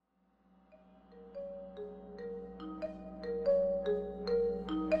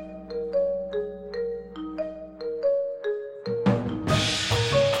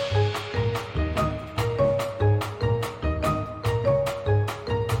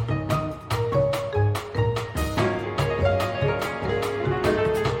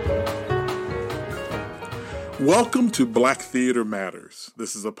Welcome to Black Theater Matters.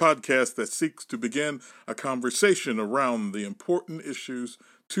 This is a podcast that seeks to begin a conversation around the important issues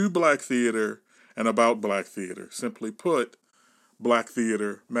to Black theater and about Black theater. Simply put, Black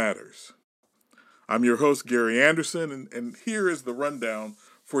Theater Matters. I'm your host, Gary Anderson, and here is the rundown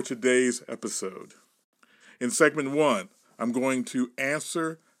for today's episode. In segment 1, I'm going to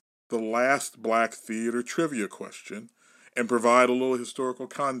answer the last Black theater trivia question and provide a little historical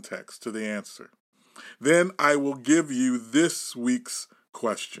context to the answer. Then I will give you this week's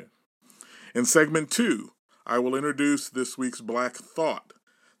question. In segment 2, I will introduce this week's Black Thought.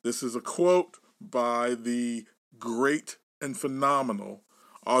 This is a quote by the great and phenomenal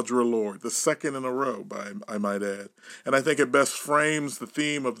Audre Lorde, the second in a row, I might add. And I think it best frames the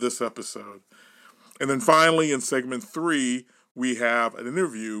theme of this episode. And then finally, in segment 3, we have an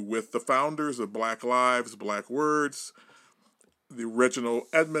interview with the founders of Black Lives, Black Words, the Reginald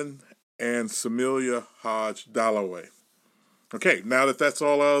Edmond, and Samilia Hodge Dalloway. Okay, now that that's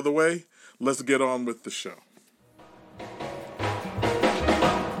all out of the way, let's get on with the show.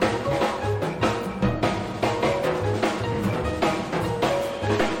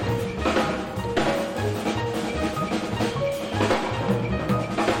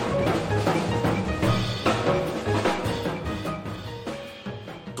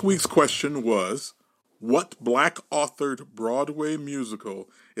 This week's question was, what Black-authored Broadway musical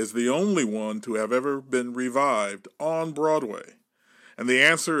is the only one to have ever been revived on Broadway? And the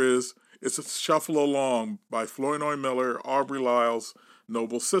answer is, it's a Shuffle Along by Flournoy Miller, Aubrey Lyles,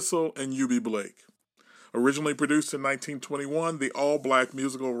 Noble Sissle, and Eubie Blake. Originally produced in 1921, the all-black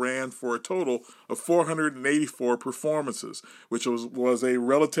musical ran for a total of 484 performances, which was a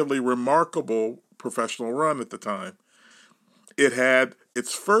relatively remarkable professional run at the time. It had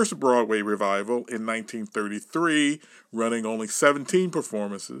its first Broadway revival in 1933, running only 17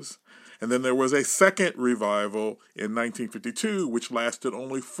 performances, and then there was a second revival in 1952, which lasted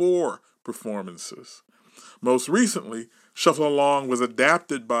only 4 performances. Most recently, Shuffle Along was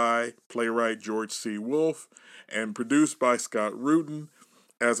adapted by playwright George C. Wolfe and produced by Scott Rudin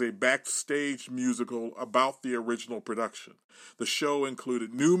as a backstage musical about the original production. The show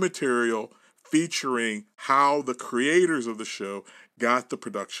included new material featuring how the creators of the show got the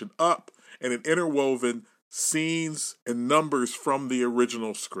production up, and it interwoven scenes and numbers from the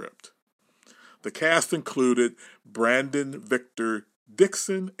original script. The cast included Brandon Victor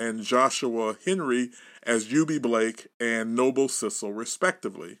Dixon and Joshua Henry as Eubie Blake and Noble Sissle,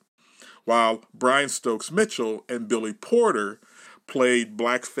 respectively, while Brian Stokes Mitchell and Billy Porter played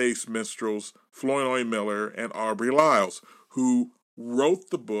blackface minstrels Flournoy Miller and Aubrey Lyles, who wrote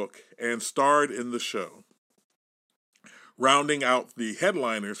the book and starred in the show. Rounding out the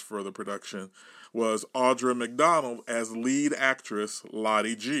headliners for the production was Audra McDonald as lead actress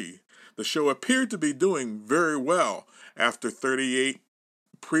Lottie G. The show appeared to be doing very well after 38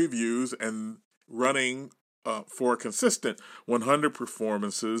 previews and running for a consistent 100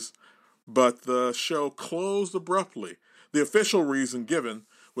 performances, but the show closed abruptly. The official reason given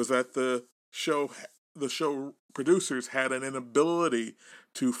was that the show producers had an inability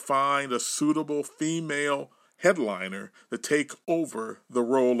to find a suitable female headliner to take over the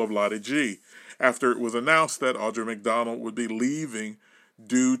role of Lottie G, after it was announced that Audra McDonald would be leaving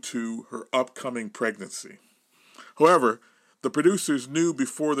due to her upcoming pregnancy. However, the producers knew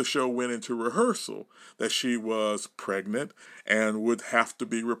before the show went into rehearsal that she was pregnant and would have to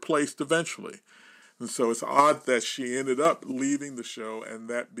be replaced eventually. And so it's odd that she ended up leaving the show, and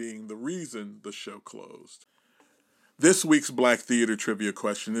that being the reason the show closed. This week's Black Theater Trivia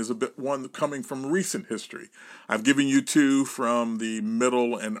question is a bit one coming from recent history. I've given you 2 from the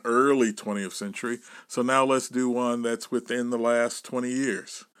middle and early 20th century, so now let's do one that's within the last 20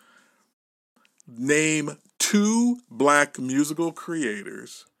 years. Name 2 Black musical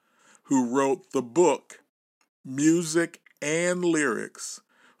creators who wrote the book, music, and lyrics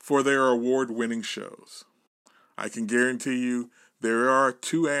for their award-winning shows. I can guarantee you there are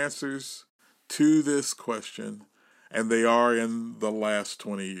 2 answers to this question, and they are in the last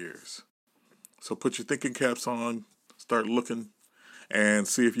 20 years. So put your thinking caps on, start looking, and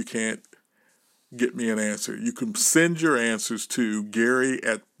see if you can't get me an answer. You can send your answers to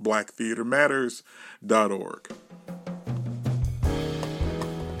gary@blacktheatermatters.org.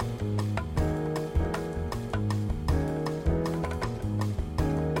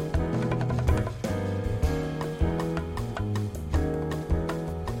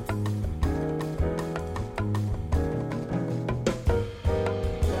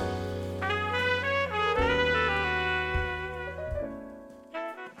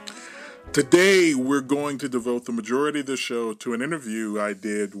 Today, we're going to devote the majority of the show to an interview I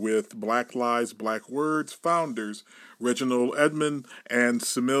did with Black Lives, Black Words founders Reginald Edmond and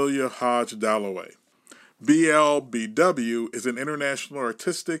Samilia Hodge Dalloway. BLBW is an international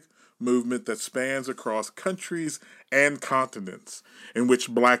artistic movement that spans across countries and continents, in which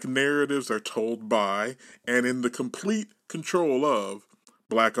black narratives are told by and in the complete control of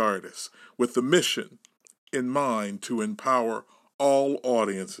black artists, with the mission in mind to empower all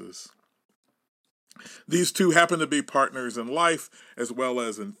audiences. These two happen to be partners in life as well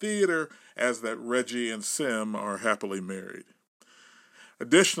as in theater, as that Reggie and Sim are happily married.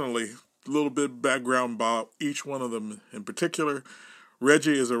 Additionally, a little bit of background about each one of them in particular.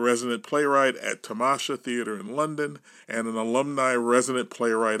 Reggie is a resident playwright at Tamasha Theatre in London and an alumni resident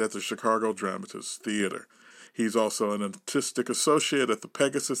playwright at the Chicago Dramatist Theatre. He's also an artistic associate at the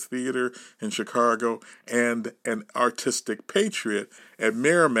Pegasus Theatre in Chicago and an artistic patriot at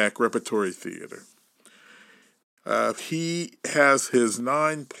Merrimack Repertory Theatre. He has his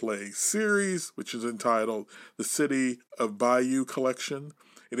 9-play series, which is entitled The City of Bayou Collection.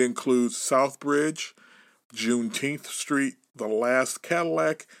 It includes Southbridge, Juneteenth Street, The Last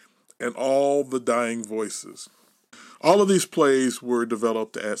Cadillac, and All the Dying Voices. All of these plays were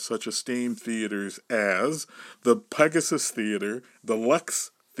developed at such esteemed theaters as the Pegasus Theatre, the Lux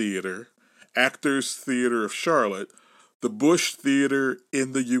Theatre, Actors Theatre of Charlotte, the Bush Theatre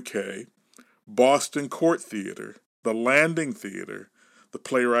in the UK, Boston Court Theatre, the Landing Theatre, the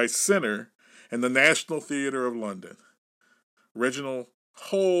Playwrights Center, and the National Theatre of London. Reginald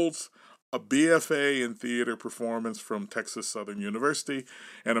holds a BFA in Theater Performance from Texas Southern University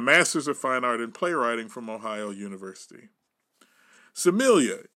and a Master's of Fine Art in Playwriting from Ohio University.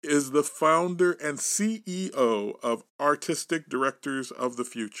 Samilia is the founder and CEO of Artistic Directors of the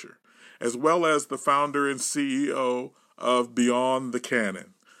Future, as well as the founder and CEO of Beyond the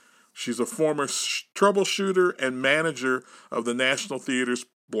Canon. She's a former troubleshooter and manager of the National Theatre's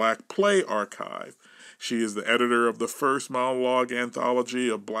Black Play Archive. She is the editor of the first monologue anthology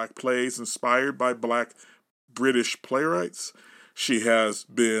of black plays inspired by black British playwrights. She has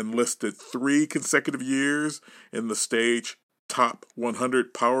been listed 3 consecutive years in the Stage Top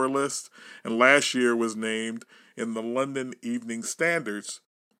 100 Power List, and last year was named in the London Evening Standard's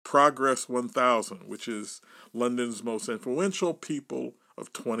Progress 1000, which is London's most influential people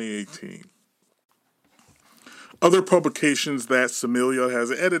of 2018. Other publications that Samilia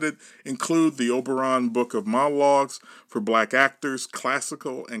has edited include the Oberon Book of Monologues for Black Actors,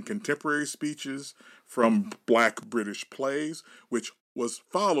 Classical and Contemporary Speeches from Black British Plays, which was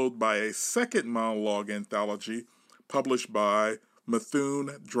followed by a second monologue anthology published by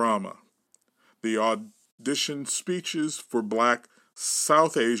Methuen Drama, the Audition Speeches for Black,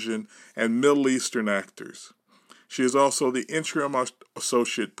 South Asian, and Middle Eastern Actors. She is also the interim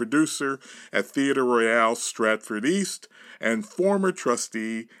associate producer at Theatre Royale Stratford East and former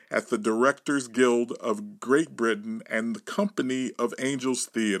trustee at the Directors Guild of Great Britain and the Company of Angels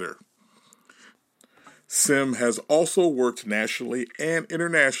Theatre. Sim has also worked nationally and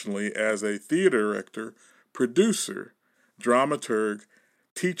internationally as a theater director, producer, dramaturg,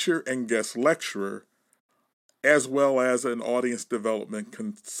 teacher, and guest lecturer, as well as an audience development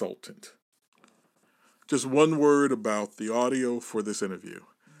consultant. Just one word about the audio for this interview.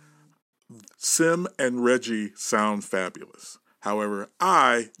 Sim and Reggie sound fabulous. However,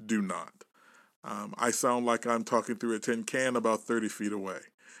 I do not. I sound like I'm talking through a tin can about 30 feet away.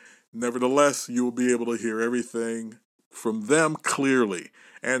 Nevertheless, you will be able to hear everything from them clearly,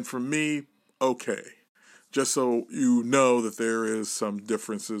 and from me, okay. Just so you know that there is some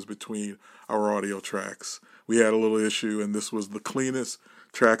differences between our audio tracks. We had a little issue, and this was the cleanest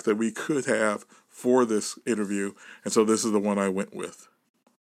track that we could have for this interview, and so this is the one I went with.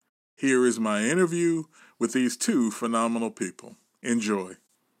 Here is my interview with these two phenomenal people. Enjoy.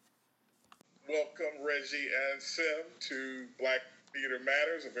 Welcome, Reggie and Sim, to Black Theater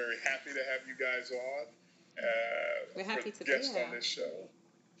Matters. I'm very happy to have you guys on. We're happy to guest on this show.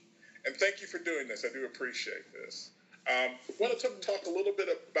 And thank you for doing this. I do appreciate this. I want to talk a little bit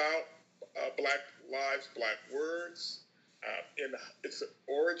about Black Lives, Black Words, in its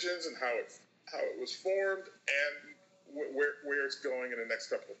origins and how it was formed, and where it's going in the next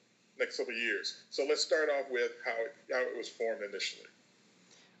couple of years. So let's start off with how it was formed initially.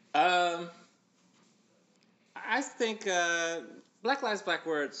 I think Black Lives, Black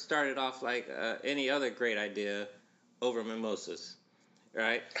Words started off like any other great idea over mimosas,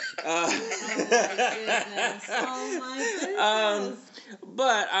 right? Oh my goodness!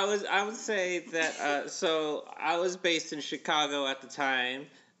 But I would say that so I was based in Chicago at the time.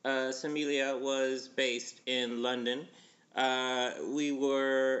 Samilia was based in London. We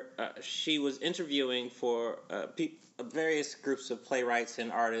were she was interviewing for various groups of playwrights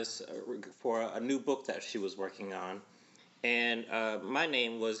and artists for a new book that she was working on, and my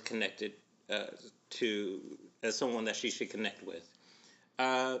name was connected to as someone that she should connect with.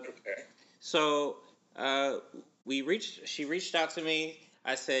 Okay. So she reached out to me.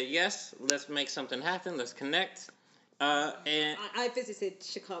 I said, yes, let's make something happen. Let's connect. And I visited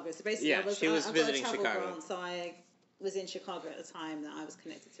Chicago. So basically, yeah, she was visiting got a travel Chicago. grant, so I was in Chicago at the time that I was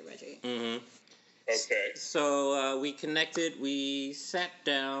connected to Reggie. Mm-hmm. Okay. So we connected. We sat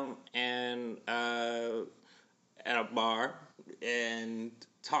down and at a bar and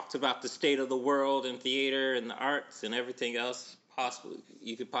talked about the state of the world and theater and the arts and everything else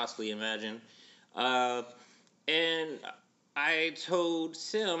you could possibly imagine. And I told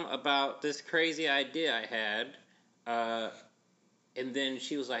Sim about this crazy idea I had. And then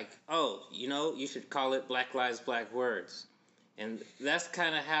she was like, oh, you should call it Black Lives, Black Words. And that's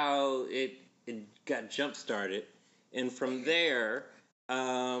kind of how it got jump-started. And from there,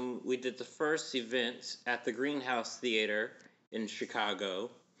 we did the first event at the Greenhouse Theater in Chicago.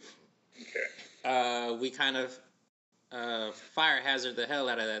 Okay. We kind of fire hazard the hell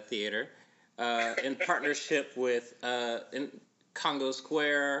out of that theater in partnership with in Congo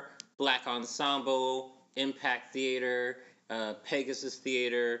Square, Black Ensemble, Impact Theater, Pegasus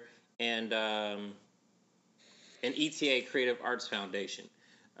Theater, and ETA Creative Arts Foundation.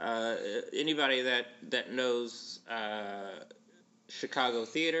 Anybody that knows Chicago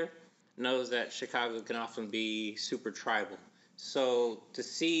theater knows that Chicago can often be super tribal. So to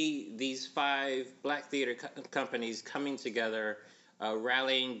see these 5 black theater companies coming together,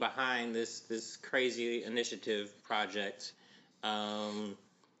 rallying behind this crazy initiative project,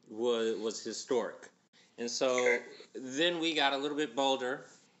 was historic. And so then we got a little bit bolder,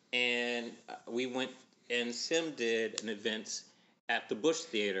 and we went and Sim did an event at the Bush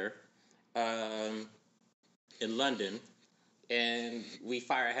Theater in London, and we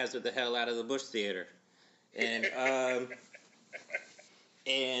fire hazard the hell out of the Bush Theater. And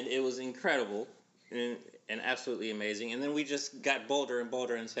and it was incredible and absolutely amazing. And then we just got bolder and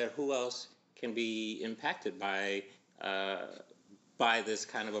bolder and said, who else can be impacted by this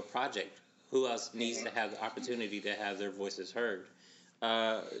kind of a project? Who else needs to have the opportunity to have their voices heard?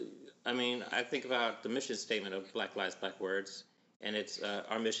 I mean, I think about the mission statement of Black Lives, Black Words, and it's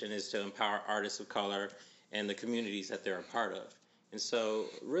our mission is to empower artists of color and the communities that they're a part of. And so,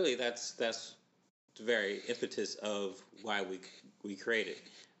 really, that's the very impetus of why we created.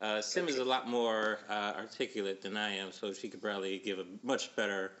 Sim is a lot more articulate than I am, so she could probably give a much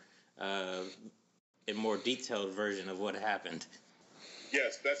better and more detailed version of what happened.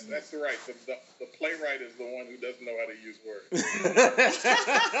 Yes, that's right. The playwright is the one who doesn't know how to use words.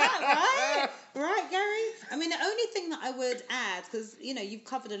 right, Gary. I mean, the only thing that I would add, because you've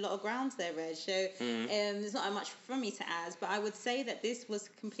covered a lot of grounds there, Reg. So there's not much for me to add, but I would say that this was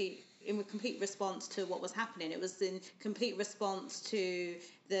in complete response to what was happening. It was in complete response to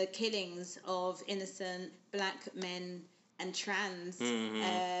the killings of innocent black men and trans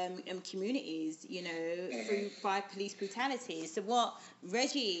communities, by police brutality. So what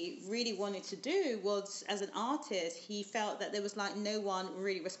Reggie really wanted to do was, as an artist, he felt that there was no one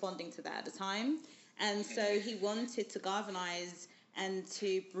really responding to that at the time. And so he wanted to galvanize and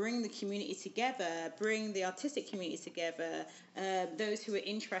to bring the community together, bring the artistic community together, those who were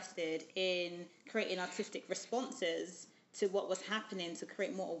interested in creating artistic responses to what was happening, to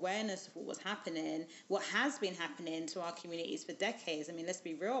create more awareness of what was happening, what has been happening to our communities for decades. I mean, let's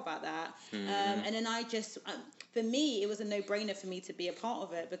be real about that. And then for me, it was a no-brainer for me to be a part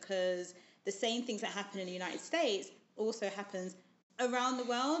of it, because the same things that happen in the United States also happens around the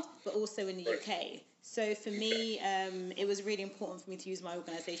world, but also in the UK. So for me, it was really important for me to use my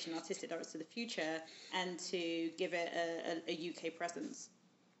organisation, Artistic Directors of the Future, and to give it a UK presence.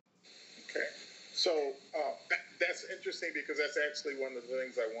 Okay. So that's interesting, because that's actually one of the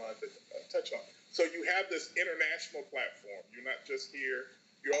things I wanted to touch on. So you have this international platform. You're not just here.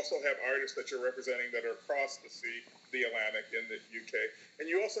 You also have artists that you're representing that are across the sea, the Atlantic, and the UK. And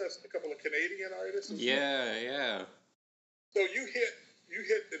you also have a couple of Canadian artists as well. Yeah. So you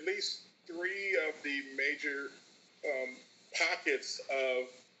hit at least 3 of the major pockets of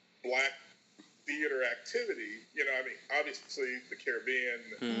black theater activity. Obviously the Caribbean,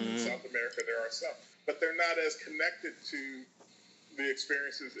 South America, there are some, but they're not as connected to the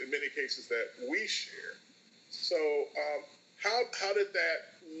experiences in many cases that we share. So how did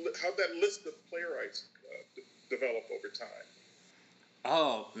that list of playwrights develop over time?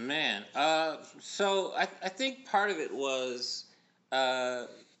 Oh man. So I think part of it was I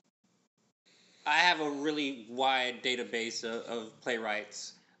have a really wide database of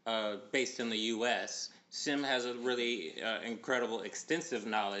playwrights based in the U.S. Sim has a really incredible, extensive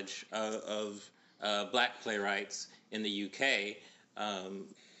knowledge of black playwrights in the U.K. Um,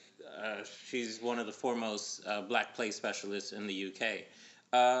 she's one of the foremost black play specialists in the UK.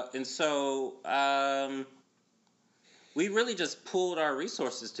 And so we really just pulled our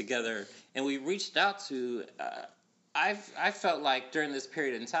resources together and we reached out to. I felt like during this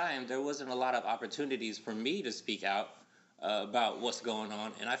period in time, there wasn't a lot of opportunities for me to speak out about what's going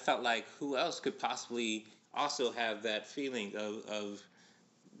on. And I felt like who else could possibly also have that feeling of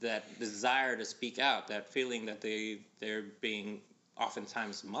that desire to speak out, that feeling that they're being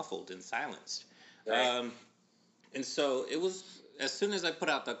oftentimes muffled and silenced. Right. And so it was as soon as I put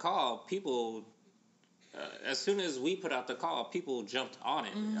out the call, people. As soon as we put out the call, people jumped on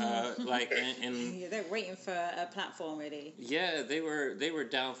it. And Yeah, they're waiting for a platform, really. yeah, they were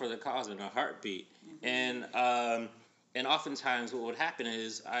down for the cause in a heartbeat. And oftentimes what would happen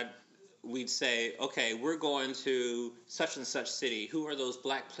is we'd say, okay, we're going to such and such city. Who are those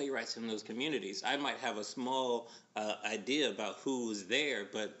black playwrights in those communities? I might have a small idea about who's there,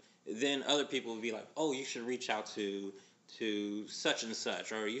 but then other people would be like, oh, you should reach out to such and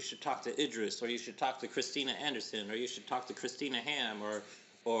such, or you should talk to Idris, or you should talk to Christina Anderson, or you should talk to Christina Ham,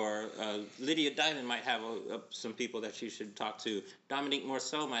 or Lydia Diamond might have some people that you should talk to. Dominique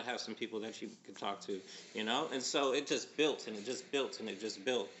Morceau might have some people that you could talk to, And so it just built, and it just built, and it just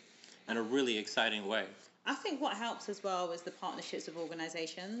built in a really exciting way. I think what helps as well was the partnerships of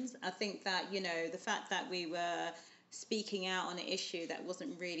organisations. I think that, the fact that we were speaking out on an issue that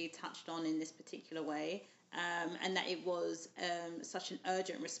wasn't really touched on in this particular way, and that it was such an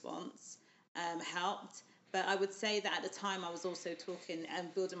urgent response helped. But I would say that at the time I was also talking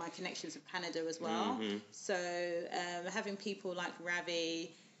and building my connections with Canada as well. Mm-hmm. So having people like Ravi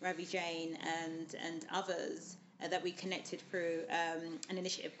Jain and others that we connected through an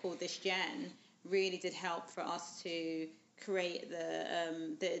initiative called This Gen really did help for us to create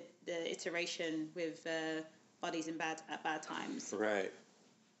the iteration with Buddies at Bad Times. Right.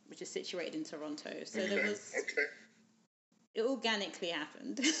 Which is situated in Toronto. So Okay. there was... Okay. It organically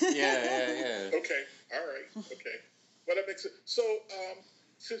happened. Yeah. Okay. All right. Okay. Well, that makes it. So,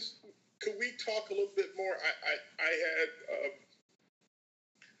 since could we talk a little bit more?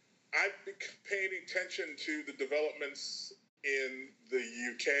 I've been paying attention to the developments in the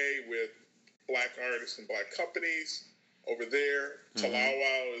UK with black artists and black companies over there. Mm-hmm.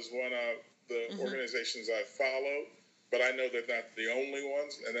 Talawa is one of the organizations I follow, but I know they're not the only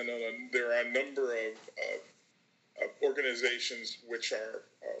ones. And I know there are a number of organizations which are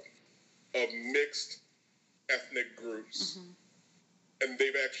of mixed ethnic groups. And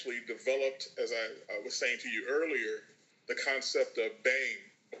they've actually developed, as I was saying to you earlier, the concept of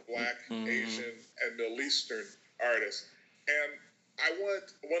BAME, Black, Asian, and Middle Eastern artists. And I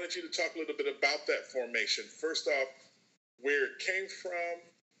wanted you to talk a little bit about that formation. First off, where it came from,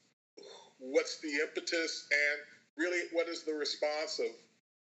 what's the impetus, and really what is the response of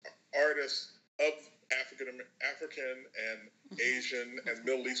artists of African and Asian and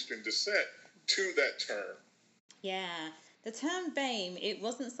Middle Eastern descent to that term? Yeah. The term BAME, it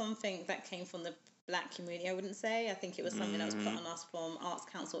wasn't something that came from the black community, I wouldn't say. I think it was something that was put on us from Arts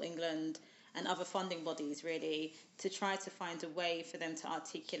Council England and other funding bodies, really, to try to find a way for them to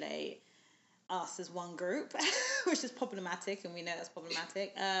articulate us as one group, which is problematic, and we know that's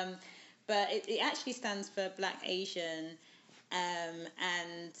problematic. But it actually stands for Black, Asian,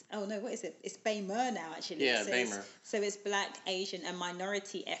 and what is it? It's BAMER now, actually. Yeah, BAMER. So it's Black, Asian, and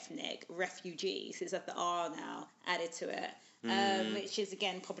minority ethnic refugees. So it's like the R now added to it, which is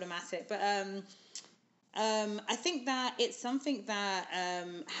again problematic. But I think that it's something that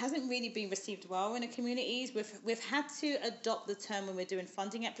hasn't really been received well in the communities. We've had to adopt the term when we're doing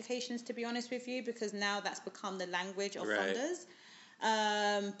funding applications, to be honest with you, because now that's become the language of funders.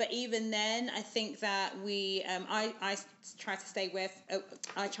 But even then, I think that I try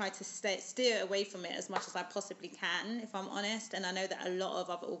to steer away from it as much as I possibly can, if I'm honest. And I know that a lot of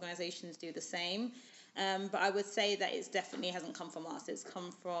other organisations do the same. But I would say that it definitely hasn't come from us. It's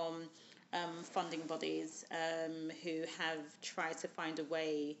come from funding bodies who have tried to find a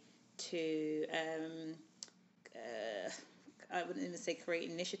way to I wouldn't even say create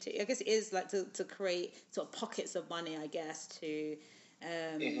initiative. I guess it is like to create sort of pockets of money, I guess, to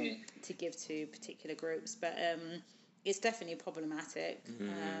give to particular groups. But it's definitely problematic.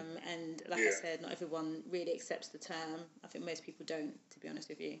 And like I said, not everyone really accepts the term. I think most people don't, to be honest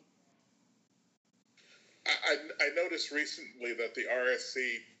with you. I noticed recently that the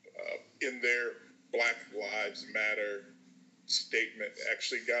RSC, in their Black Lives Matter statement,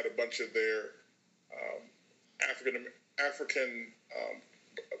 actually got a bunch of their African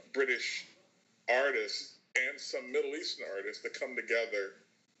British artists and some Middle Eastern artists that come together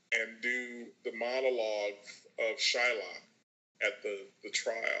and do the monologue of Shylock at the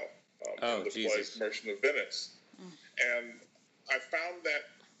trial in the play Merchant of Venice. And I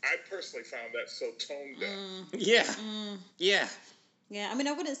personally found that so tone deaf. Yeah, I mean,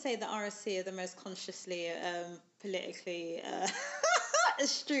 I wouldn't say the RSC are the most consciously politically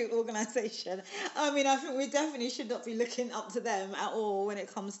astute organisation. I mean, I think we definitely should not be looking up to them at all when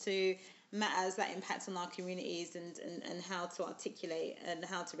it comes to matters that impact on our communities and how to articulate and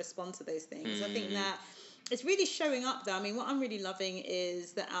how to respond to those things. I think that it's really showing up though. I mean, what I'm really loving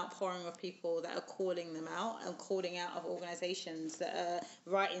is the outpouring of people that are calling them out and calling out of organisations that are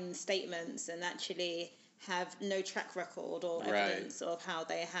writing statements and actually have no track record or evidence of how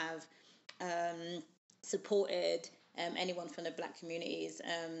they have supported anyone from the black communities.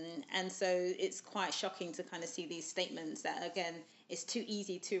 And so it's quite shocking to kind of see these statements that, again, it's too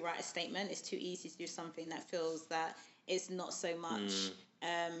easy to write a statement. It's too easy to do something that feels that it's not so much,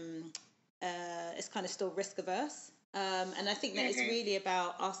 it's kind of still risk averse. And I think that it's really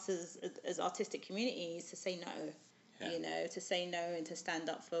about us as artistic communities to say no, you know, to say no and to stand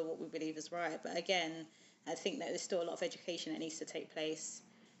up for what we believe is right. But again, I think that there's still a lot of education that needs to take place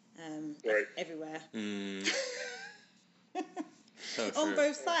everywhere. So on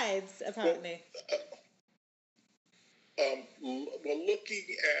both sides, apparently. Well, looking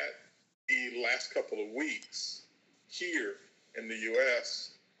at the last couple of weeks here in the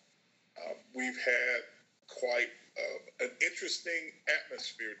U.S., we've had quite an interesting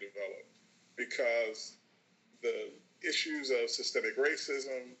atmosphere develop because the issues of systemic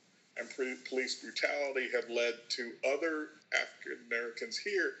racism and police brutality have led to other African Americans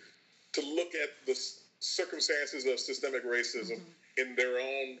here to look at the circumstances of systemic racism in their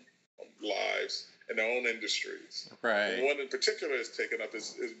own lives and their own industries. Right. And one in particular has taken up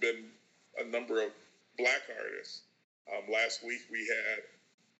has been a number of black artists. Last week we had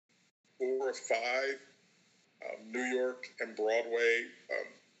 4 or 5 New York and Broadway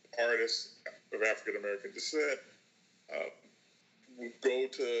artists of African American descent we go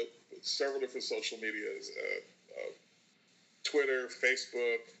to several different social medias, Twitter,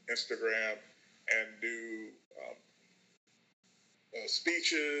 Facebook, Instagram, and do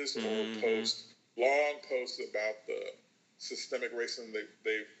speeches or long posts about the systemic racism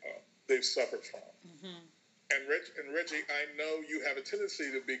they've suffered from. And Reggie, I know you have a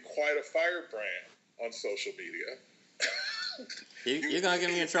tendency to be quite a firebrand on social media. You're going to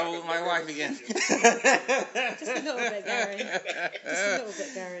get me in trouble with my wife again. Just a little bit, Gary. Just a little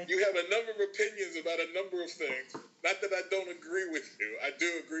bit, Gary. You have a number of opinions about a number of things. Not that I don't agree with you. I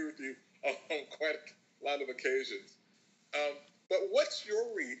do agree with you on quite a lot of occasions. But what's your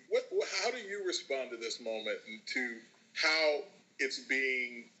read? How do you respond to this moment and to how it's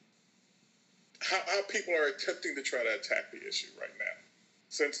being, how people are attempting to try to attack the issue right now?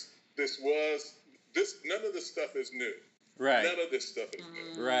 Since none of this stuff is new. Right. None of this stuff is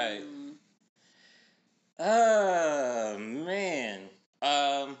new. Right. Oh, man.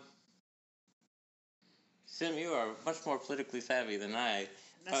 Sim, you are much more politically savvy than I.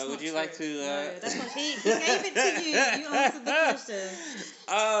 Would you like to... No, that's what he gave it to you. You answered the question.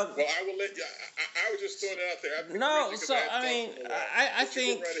 Well, I will let you... I was just throwing it out there. I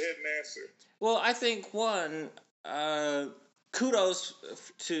think... Go right ahead and answer. Well, I think, one... kudos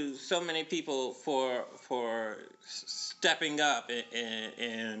to so many people for stepping up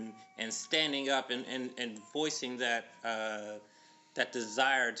and standing up and voicing that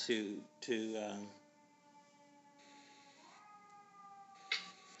desire to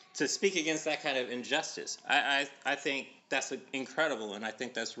speak against that kind of injustice. I think that's incredible, and I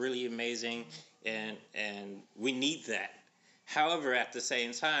think that's really amazing, and we need that. However, at the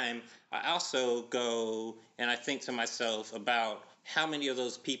same time, I also go and I think to myself about how many of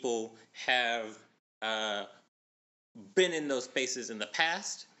those people have been in those spaces in the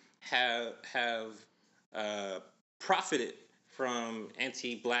past, have profited from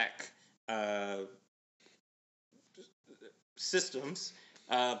anti-black systems,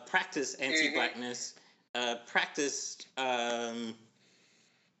 practiced anti-blackness, practiced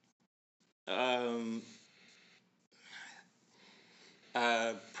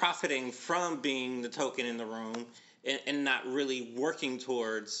profiting from being the token in the room and not really working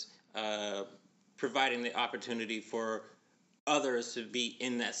towards providing the opportunity for others to be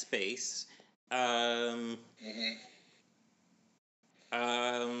in that space. And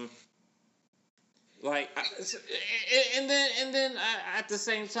then at the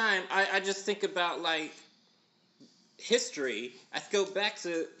same time, I just think about like history. I go back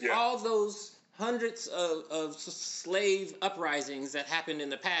to all those hundreds of slave uprisings that happened in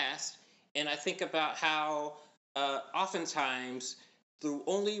the past, and I think about how oftentimes the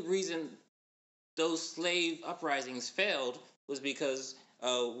only reason those slave uprisings failed was because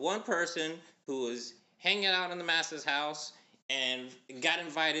one person who was hanging out in the master's house and got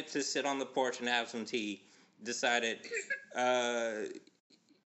invited to sit on the porch and have some tea decided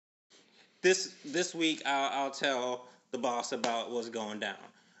this week I'll tell the boss about what's going down,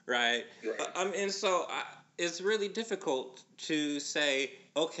 right? And so it's really difficult to say,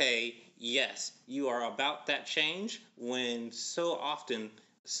 okay, yes, you are about that change, when so often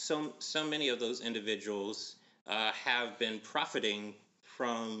so many of those individuals have been profiting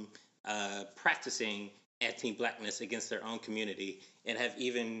from practicing anti-blackness against their own community, and have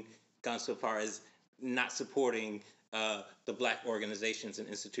even gone so far as not supporting the black organizations and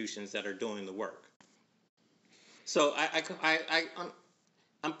institutions that are doing the work. So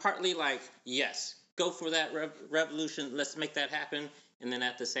I'm partly like, yes, go for that revolution, let's make that happen. And then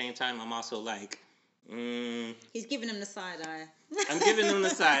at the same time, I'm also like, he's giving him the side eye. I'm giving them the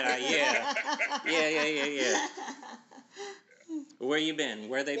side eye, yeah. Where you been?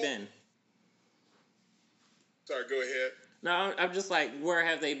 Where they been? Sorry, go ahead. No, I'm just like, where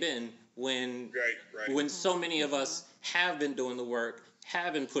have they been when when so many of us have been doing the work,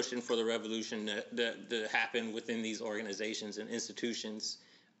 have been pushing for the revolution to happen within these organizations and institutions,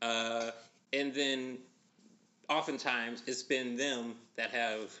 and then oftentimes it's been them that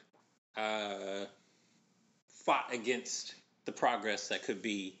have fought against the progress that could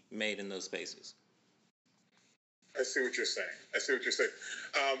be made in those spaces. I see what you're saying.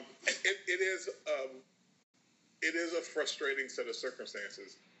 It is a frustrating set of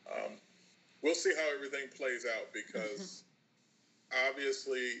circumstances. We'll see how everything plays out, because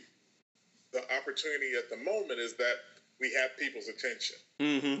obviously the opportunity at the moment is that we have people's attention.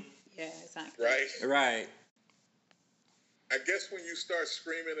 Mm-hmm. Yeah, exactly. Right. I guess when you start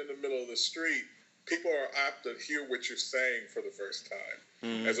screaming in the middle of the street, people are apt to hear what you're saying for the first time,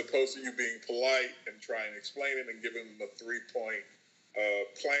 as opposed to you being polite and trying to explain it and giving them a 3-point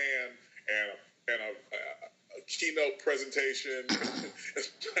plan and a keynote presentation,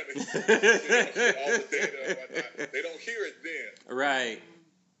 trying to all the data and whatnot. They don't hear it then. Right.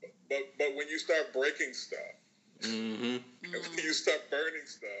 But when you start breaking stuff, and when you start burning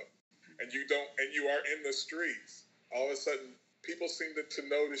stuff, and you are in the streets, all of a sudden people seem to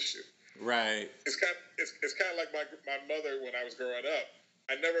notice you. Right. It's kind of like my mother when I was growing up.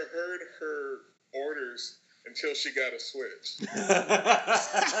 I never heard her orders until she got a switch. And then all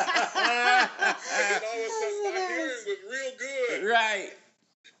of a sudden my hearing was real good.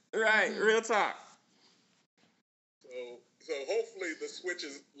 Right. Real talk. So hopefully the switch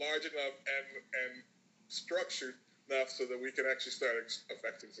is large enough and structured enough so that we can actually start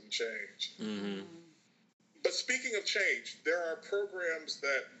affecting some change. Mm-hmm. But speaking of change, there are programs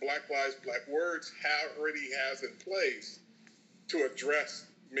that Black Lives, Black Words already has in place to address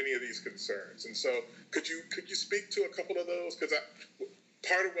many of these concerns. And so could you speak to a couple of those? Because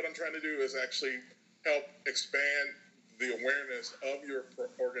part of what I'm trying to do is actually help expand the awareness of your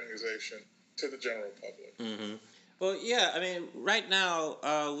organization to the general public. Mm-hmm. Well, yeah, I mean, right now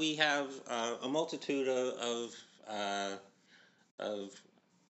we have a multitude of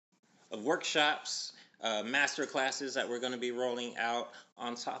workshops, master classes that we're going to be rolling out.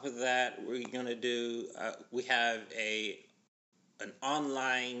 On top of that, we're going to do. We have an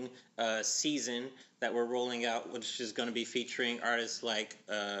online season that we're rolling out, which is going to be featuring artists like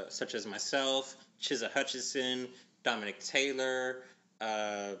such as myself, Chizza Hutchinson, Dominic Taylor,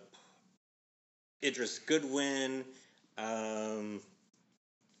 Idris Goodwin. The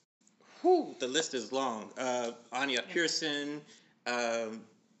list is long. Anya Pearson.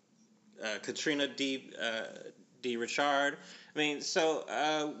 Katrina D. Richard. I mean, so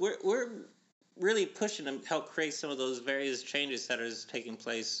we're really pushing to help create some of those various changes that is taking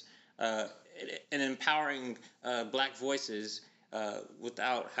place and empowering Black voices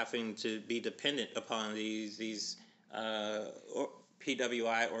without having to be dependent upon these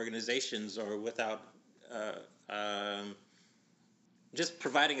PWI organizations, or without just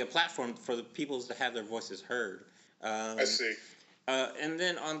providing a platform for the people to have their voices heard. I see. And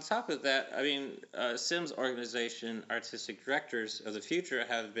then on top of that, I mean, Sim's organization, Artistic Directors of the Future,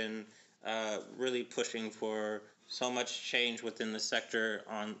 have been really pushing for so much change within the sector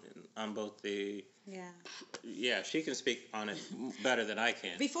on both the... Yeah, she can speak on it better than I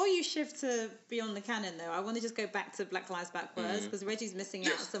can. Before you shift to Beyond the Canon, though, I want to just go back to Black Lives Black Words, because Reggie's missing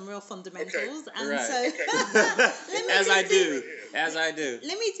out on some real fundamentals. Okay. And right. so... As I do.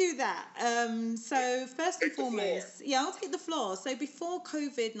 Let me do that. So first and foremost, I'll take the floor. So before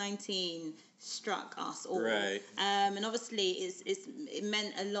COVID-19, struck us all. Right. And obviously, it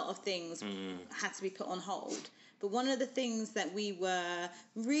meant a lot of things had to be put on hold. But one of the things that we were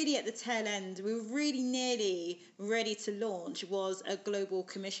really at the tail end, we were really nearly ready to launch, was a global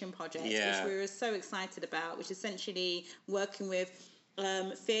commission project, which we were so excited about, which is essentially working with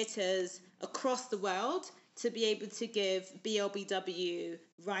theatres across the world to be able to give BLBW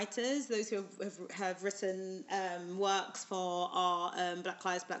writers, those who have written works for our Black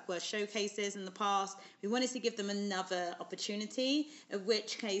Lives, Black Words showcases in the past, we wanted to give them another opportunity, in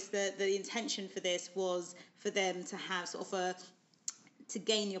which case the intention for this was for them to have to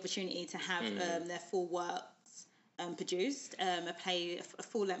gain the opportunity to have their full works produced, a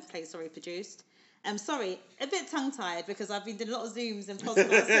full-length play, produced. I'm sorry, a bit tongue-tied because I've been doing a lot of Zooms and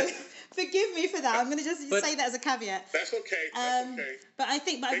podcasts, so forgive me for that. I'm going to just say that as a caveat. That's okay. That's okay. But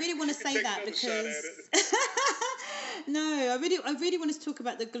I really want to say that because no, I really wanted to talk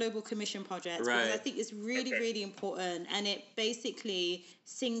about the Global Commission Project because I think it's really, really important, and it basically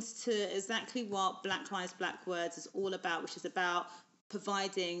sings to exactly what Black Lives, Black Words is all about, which is about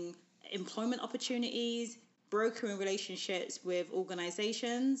providing employment opportunities, brokering relationships with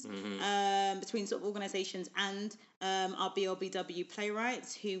organisations, between organisations and our BLBW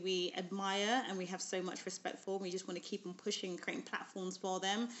playwrights, who we admire and we have so much respect for. We just want to keep on pushing, creating platforms for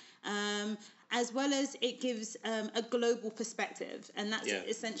them, as well as it gives a global perspective, and that's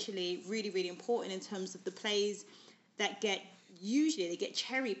essentially really, really important in terms of the plays that get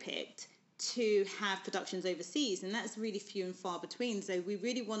cherry picked to have productions overseas, and that's really few and far between. So we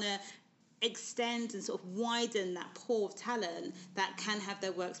really want to extend and widen that pool of talent that can have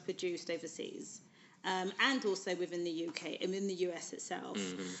their works produced overseas, and also within the UK and in the US itself.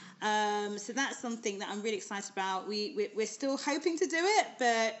 So that's something that I'm really excited about. We're still hoping to do it,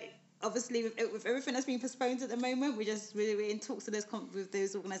 but obviously with everything that's been postponed at the moment, we're in talks with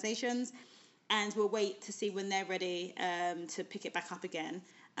those organisations, and we'll wait to see when they're ready to pick it back up again.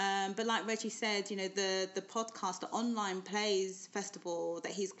 But like Reggie said, the podcast, the online plays festival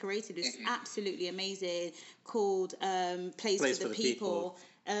that he's created is absolutely amazing, called Plays for the People.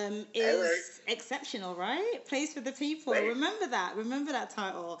 Is exceptional, right? Plays for the People. Right. Remember that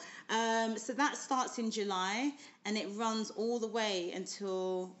title. So that starts in July and it runs all the way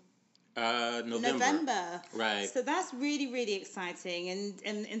until November. Right. So that's really, really exciting. And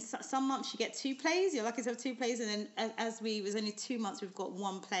in some months you get 2 plays. You're lucky to have 2 plays. And then it was only 2 months, we've got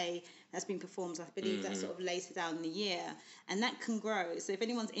 1 play that's been performed. I believe that's later down in the year. And that can grow. So if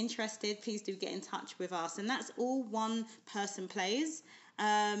anyone's interested, please do get in touch with us. And that's all 1-person plays.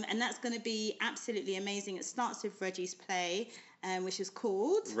 And that's going to be absolutely amazing. It starts with Reggie's play, which is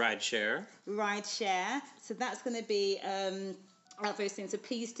called Rideshare. So that's going to be out very soon. So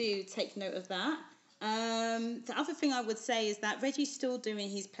please do take note of that. The other thing I would say is that Reggie's still doing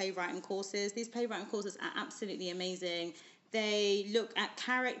his playwriting courses. These playwriting courses are absolutely amazing. They look at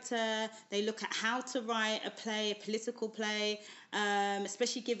character, they look at how to write a play, a political play,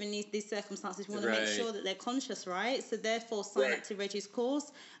 especially given these circumstances. We want to make sure that they're conscious, right? So therefore, sign up to Reggie's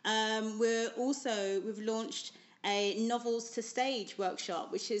course. We've launched a novels to stage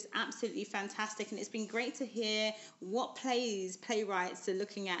workshop, which is absolutely fantastic, and it's been great to hear what playwrights are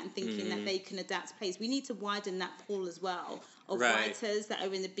looking at and thinking that they can adapt plays. We need to widen that pool as well of writers that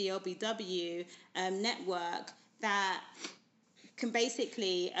are in the BLBW network that can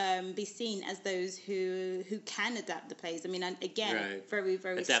basically be seen as those who can adapt the plays. I mean, again, very,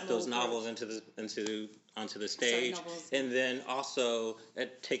 very adapt small those novels onto the stage, and then also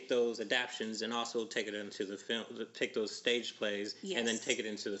take those adaptions and also take it into the film. Take those stage plays and then take it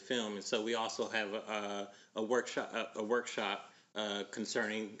into the film. And so we also have a workshop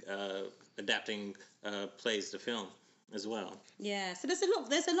concerning adapting plays to film as well. Yeah, so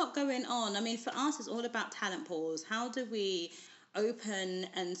there's a lot going on. I mean, for us, it's all about talent pools. How do we open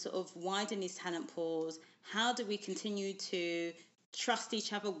and widen these talent pools? How do we continue to trust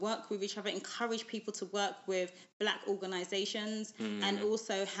each other, work with each other, encourage people to work with Black organisations, and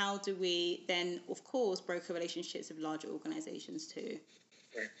also how do we then, of course, broker relationships with larger organisations too?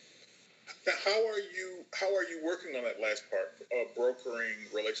 Right. Now, how are you working on that last part, brokering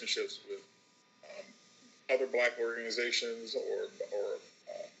relationships with other Black organizations or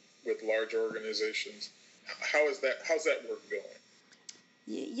with larger organizations? How's that work going?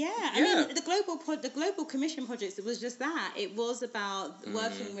 Yeah, I mean, the Global Commission projects, it was just that. It was about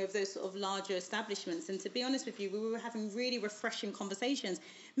working with those sort of larger establishments. And to be honest with you, we were having really refreshing conversations,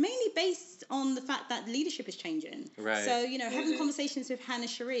 mainly based on the fact that leadership is changing. Right. So, having conversations with Hannah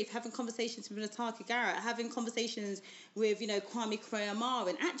Sharif, having conversations with Nataka Garrett, having conversations with, Kwame Kriyamar.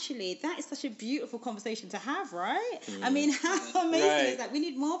 And actually, that is such a beautiful conversation to have, right? I mean, how amazing is that? We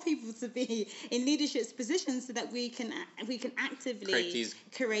need more people to be in leadership positions so that we can actively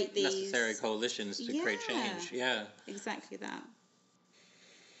create these necessary coalitions to create change. Yeah, exactly that.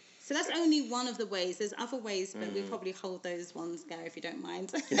 So that's only one of the ways. There's other ways, but we'll probably hold those ones, Gary, if you don't mind.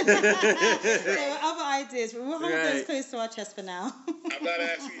 There are other ideas, but we'll hold those close to our chest for now. I'm not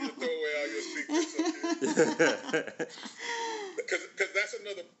asking you to throw away all your secrets, because that's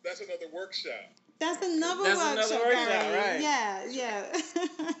another workshop. That's another workshop, Gary. Right? Yeah.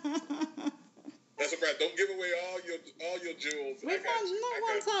 That's right. Don't give away all your jewels.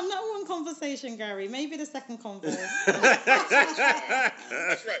 Not one conversation, Gary. Maybe the second convo.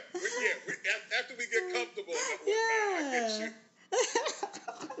 That's right. After we get comfortable. I get you.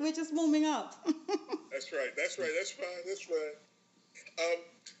 We're just warming up. That's right. That's fine.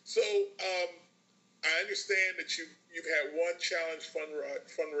 I understand that you've had one challenge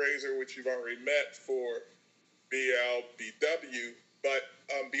fundraiser, which you've already met for BLBW. But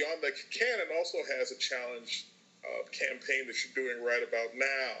Beyond the Canon also has a challenge campaign that you're doing right about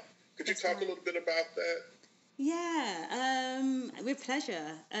now. Could you talk a little bit about that? Yeah, with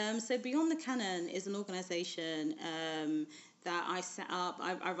pleasure. So Beyond the Canon is an organisation that I set up.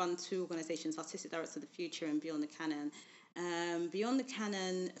 I run two organisations, Artistic Directors of the Future and Beyond the Canon. Beyond the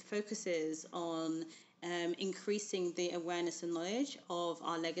Canon focuses on increasing the awareness and knowledge of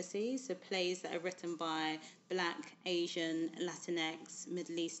our legacy, so plays that are written by Black, Asian, Latinx,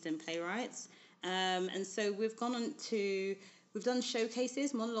 Middle Eastern playwrights. And so we've done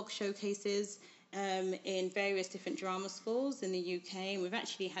showcases, monologue showcases in various different drama schools in the UK, and we've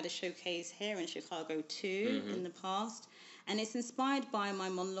actually had a showcase here in Chicago too in the past. And it's inspired by my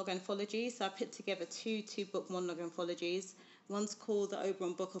monologue anthology, so I put together two-book monologue anthologies. One's called The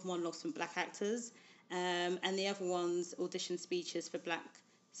Oberon Book of Monologues from Black Actors, and the other one's audition speeches for Black,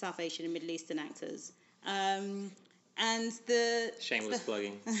 South Asian and Middle Eastern actors. And the shameless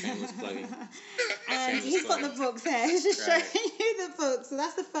plugging. And he's got the books here. He's just showing you the books. So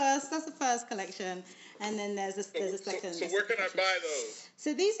that's the first collection, and then there's a second. So where can I buy those?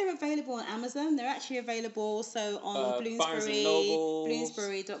 So these are available on Amazon. They're actually available also on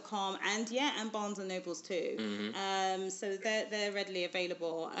Bloomsbury.com, and Barnes and Nobles too. So they're readily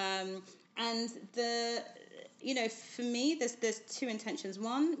available. And for me, there's two intentions.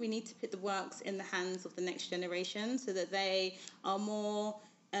 One, we need to put the works in the hands of the next generation so that they are more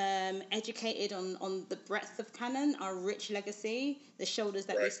educated on the breadth of canon, our rich legacy, the shoulders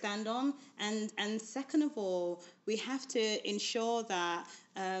that we stand on. And second of all, we have to ensure that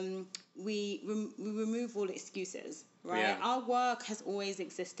we remove all excuses. Right? Yeah. Our work has always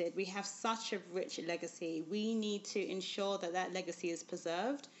existed. We have such a rich legacy. We need to ensure that legacy is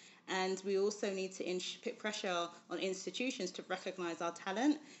preserved. And we also need to put pressure on institutions to recognize our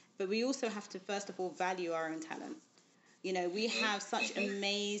talent. But we also have to, first of all, value our own talent. We have such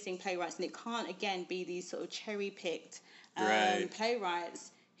amazing playwrights, and it can't, again, be these sort of cherry-picked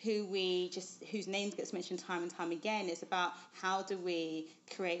playwrights whose names gets mentioned time and time again. It's about how do we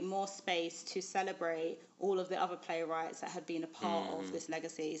create more space to celebrate all of the other playwrights that have been a part of this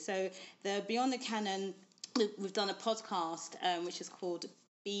legacy. So the Beyond the Canon, we've done a podcast which is called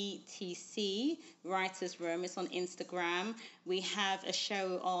BTC Writers Room. It's on Instagram. We have a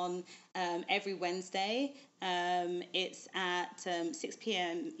show on every Wednesday. It's at 6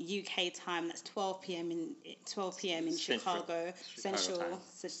 p.m. UK time. That's 12 p.m. in Chicago Central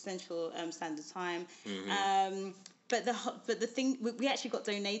Standard Time. But the thing, we actually got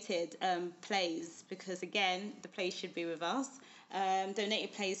donated plays because, again, the plays should be with us.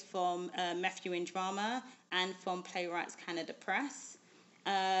 Donated plays from Matthew in Drama and from Playwrights Canada Press.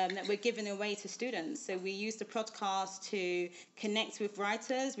 That we're giving away to students. So we use the podcast to connect with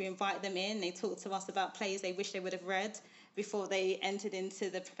writers. We invite them in. They talk to us about plays they wish they would have read before they entered into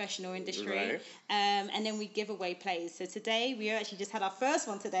the professional industry. Right. And then we give away plays. So today, we actually just had our first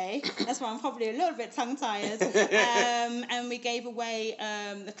one today. That's why I'm probably a little bit tongue-tired. And we gave away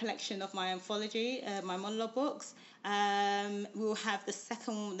the collection of my anthology, my monologue books. We'll have the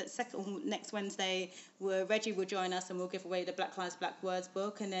second next Wednesday, where Reggie will join us and we'll give away the Black Lives, Black Words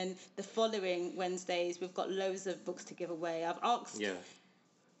book. And then the following Wednesdays, we've got loads of books to give away. I've asked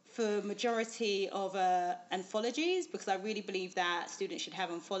for majority of anthologies, because I really believe that students should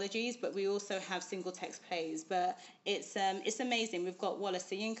have anthologies, but we also have single text plays. But it's amazing. We've got Wallace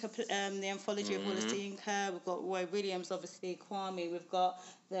Yinka, the anthology of Wallace Yinka. We've got Roy Williams, obviously Kwame. We've got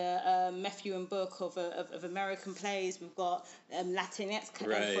the Matthew and Book of American plays. We've got Latinx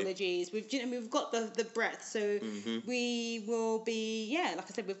anthologies. We've got the breadth. So we will be like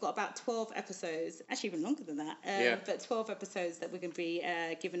I said, we've got about 12 episodes, actually even longer than that. But 12 episodes that we're going to be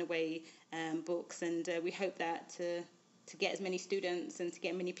giving away books, and we hope that to get as many students and to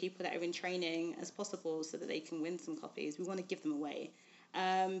get many people that are in training as possible so that they can win some copies. We want to give them away.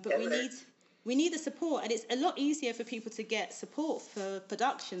 But we need the support, and it's a lot easier for people to get support for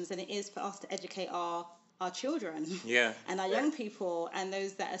productions than it is for us to educate our children and our young people and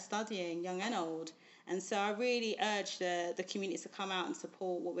those that are studying, young and old. And so I really urge the community to come out and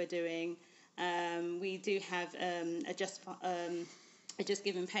support what we're doing. We do have a Just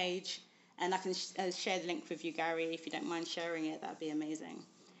Giving page, and I can share the link with you, Gary, if you don't mind sharing it. That'd be amazing.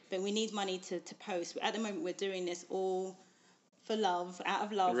 But we need money to post. At the moment, we're doing this all for love, out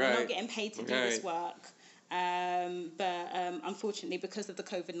of love. We're not getting paid to do this work. But unfortunately, because of the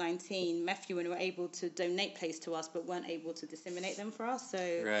COVID-19, Matthew were able to donate plays to us, but weren't able to disseminate them for us. So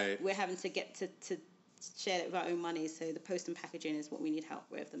we're having to get to share it with our own money. So the post and packaging is what we need help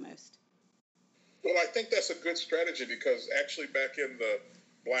with the most. Well, I think that's a good strategy, because actually back in the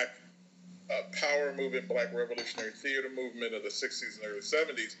Black Power movement, Black Revolutionary Theater movement of the 60s and early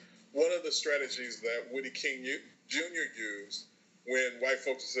 70s, one of the strategies that Woody King Jr. used when white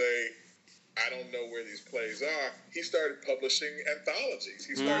folks say, I don't know where these plays are, he started publishing anthologies.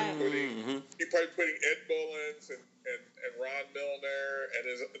 He started putting Ed Bullins and Ron Milner and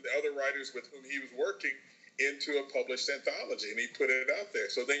the other writers with whom he was working into a published anthology, and he put it out there.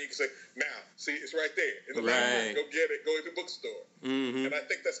 So then you can say, now, see, it's right there in the library. Go get it. Go to the bookstore. And I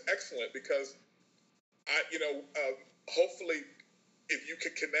think that's excellent, because hopefully, if you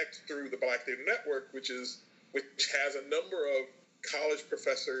can connect through the Black Theater Network, which has a number of college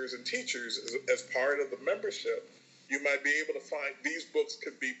professors and teachers as part of the membership, you might be able to find these books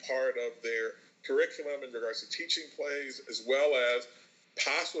could be part of their curriculum in regards to teaching plays, as well as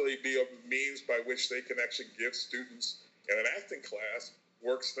possibly be a means by which they can actually give students in an acting class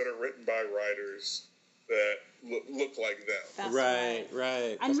works that are written by writers that look like them. That's right.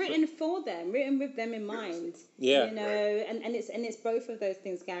 And written for them, written with them in mind. And it's both of those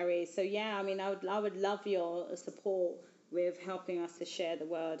things, Gary. So I mean, I would love your support with helping us to share the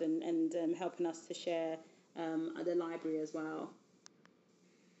word and helping us to share the library as well.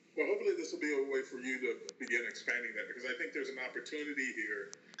 Well, hopefully this will be a way for you to begin expanding that, because I think there's an opportunity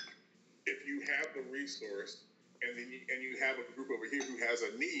here. If you have the resource and you have a group over here who has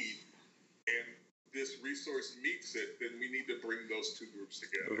a need, and this resource meets it, then we need to bring those two groups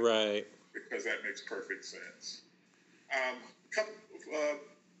together. Right. Because that makes perfect sense.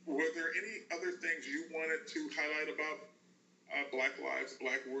 Were there any other things you wanted to highlight about Black Lives,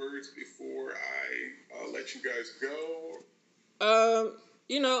 Black Words before I let you guys go?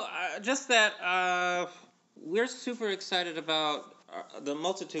 Just that we're super excited about the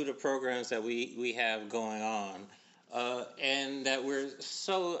multitude of programs that we have going on, and that we're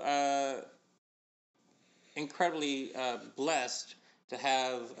so incredibly blessed to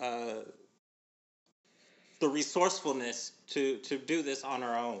have the resourcefulness to do this on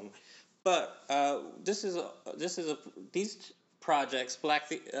our own. But these projects, Black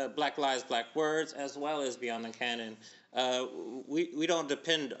Lives, Black Words, as well as Beyond the Canon, we don't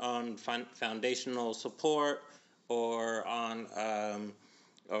depend on foundational support or on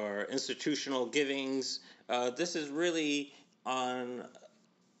or institutional givings. This is really on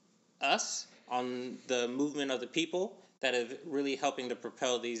us, on the movement of the people that is really helping to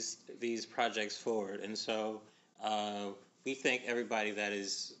propel these projects forward. And so we thank everybody that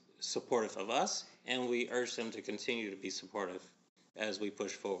is supportive of us, and we urge them to continue to be supportive as we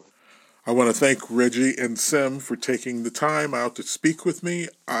push forward. I want to thank Reggie and Sim for taking the time out to speak with me.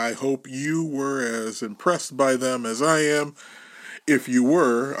 I hope you were as impressed by them as I am. If you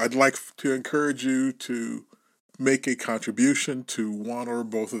were, I'd like to encourage you to make a contribution to one or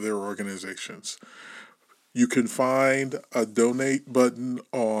both of their organizations. You can find a donate button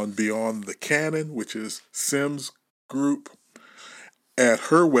on Beyond the Canon, which is Sim's group, at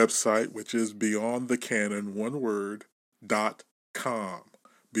her website, which is beyondthecanon.com.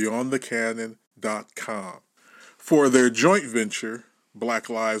 beyondthecanon.com. For their joint venture, Black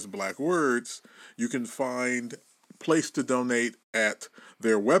Lives, Black Words, you can find a place to donate at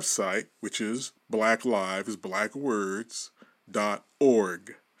their website, which is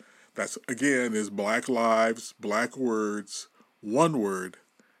blacklivesblackwords.org. That's, again, is Black Lives, Black Words, one word,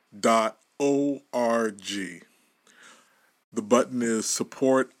 The button is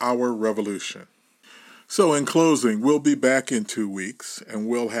Support Our Revolution. So in closing, we'll be back in 2 weeks, and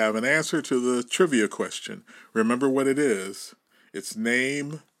we'll have an answer to the trivia question. Remember what it is. It's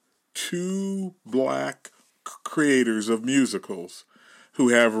name 2 black creators of musicals who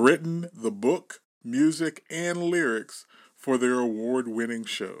have written the book, music, and lyrics for their award-winning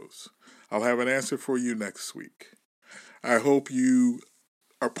shows. I'll have an answer for you next week. I hope you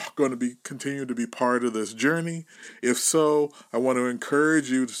are going to continue to be part of this journey. If so, I want to encourage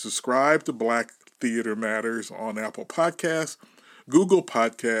you to subscribe to Black Theater Matters on Apple Podcasts, Google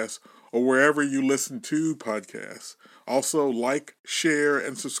Podcasts, or wherever you listen to podcasts. Also, like, share,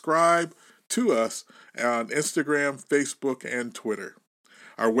 and subscribe to us on Instagram, Facebook, and Twitter.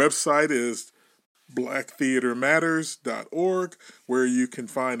 Our website is blacktheatermatters.org, where you can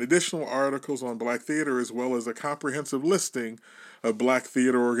find additional articles on Black theater as well as a comprehensive listing of Black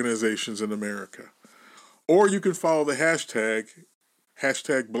theater organizations in America. Or you can follow the hashtag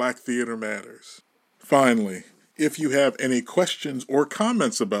Black Theater Matters. Finally, if you have any questions or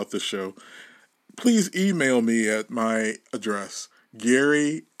comments about the show, please email me at my address,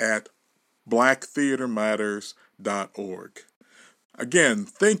 gary@blacktheatermatters.org. Again,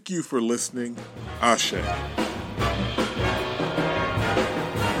 thank you for listening. Ashe.